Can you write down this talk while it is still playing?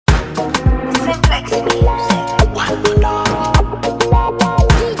Cymplex music. One more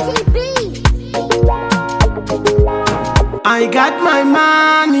I got my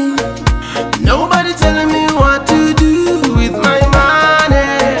money. Nobody telling me what to do with my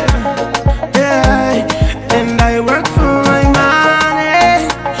money. Yeah, and I work for my money.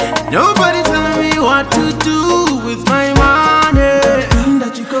 Nobody telling me what to do with my money.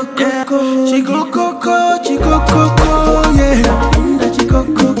 Yeah, Chikokoko, Chikokoko, yeah.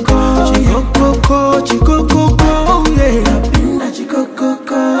 Chikokoko, Chikokoko, Chikokoko, yeah.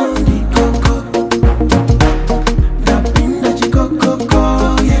 Chikokoko,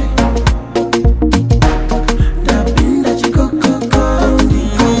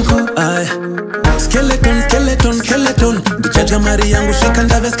 skeleton. Ndichaja mari yangu shika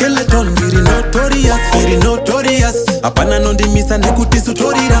ndave skeleton. Very notorious. Apana nondi misa nekuti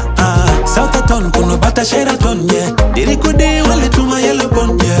sutorira. Southampton kuno bata Sheraton, yeah. Diri kude wale tuma yellow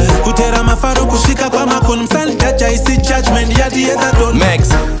bone, yeah. Kutera mafaro kushika kwa makon. Msali isi judgment ya diethaton. Magz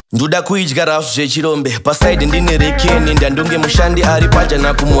nduda kuijigara afuje chirombe pasaidi ndine rekeni ndandunge mushandi ari paja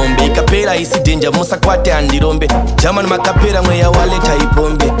na kumombe ikapera isi denja musa kwate andirombe jamani makapera mweya waleta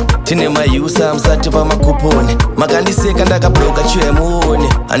ipombe tine mayusa msati pa makupone makandiseka ndakabloka chwe muone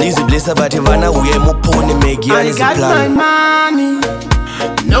anizi blessa bati vana uye mupone megi anizi plan. I got my money.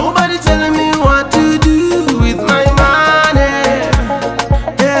 Nobody telling me what to do with my money.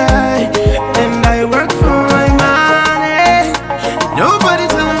 Yeah, and I work for my money. Nobody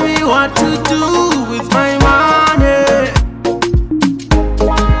telling me what to do with my money.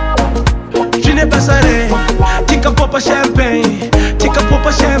 Je n'ai pas salé, tika pop a champagne, tika pop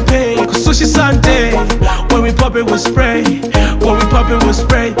a champagne. Sushi Sunday, when we pop it with spray, when we pop it with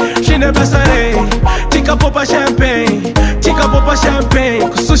spray. Je n'ai pas salé, tika pop a champagne, tika pop a champagne.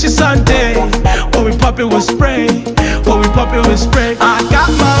 Sushi Sunday, when we pop it with spray, when we pop it with spray. I got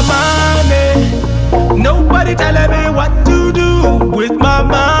my money. Nobody telling me what to do with my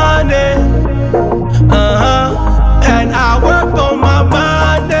money. And I work for my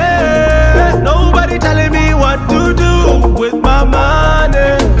money. Nobody telling me what to do with my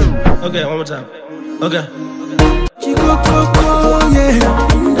money. Okay, one more time. Okay. Chikokoko, yeah.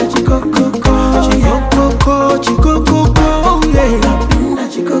 Chikokoko, Chikokoko, Chikokoko, yeah.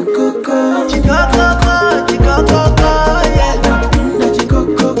 Chikokoko, Chikokoko.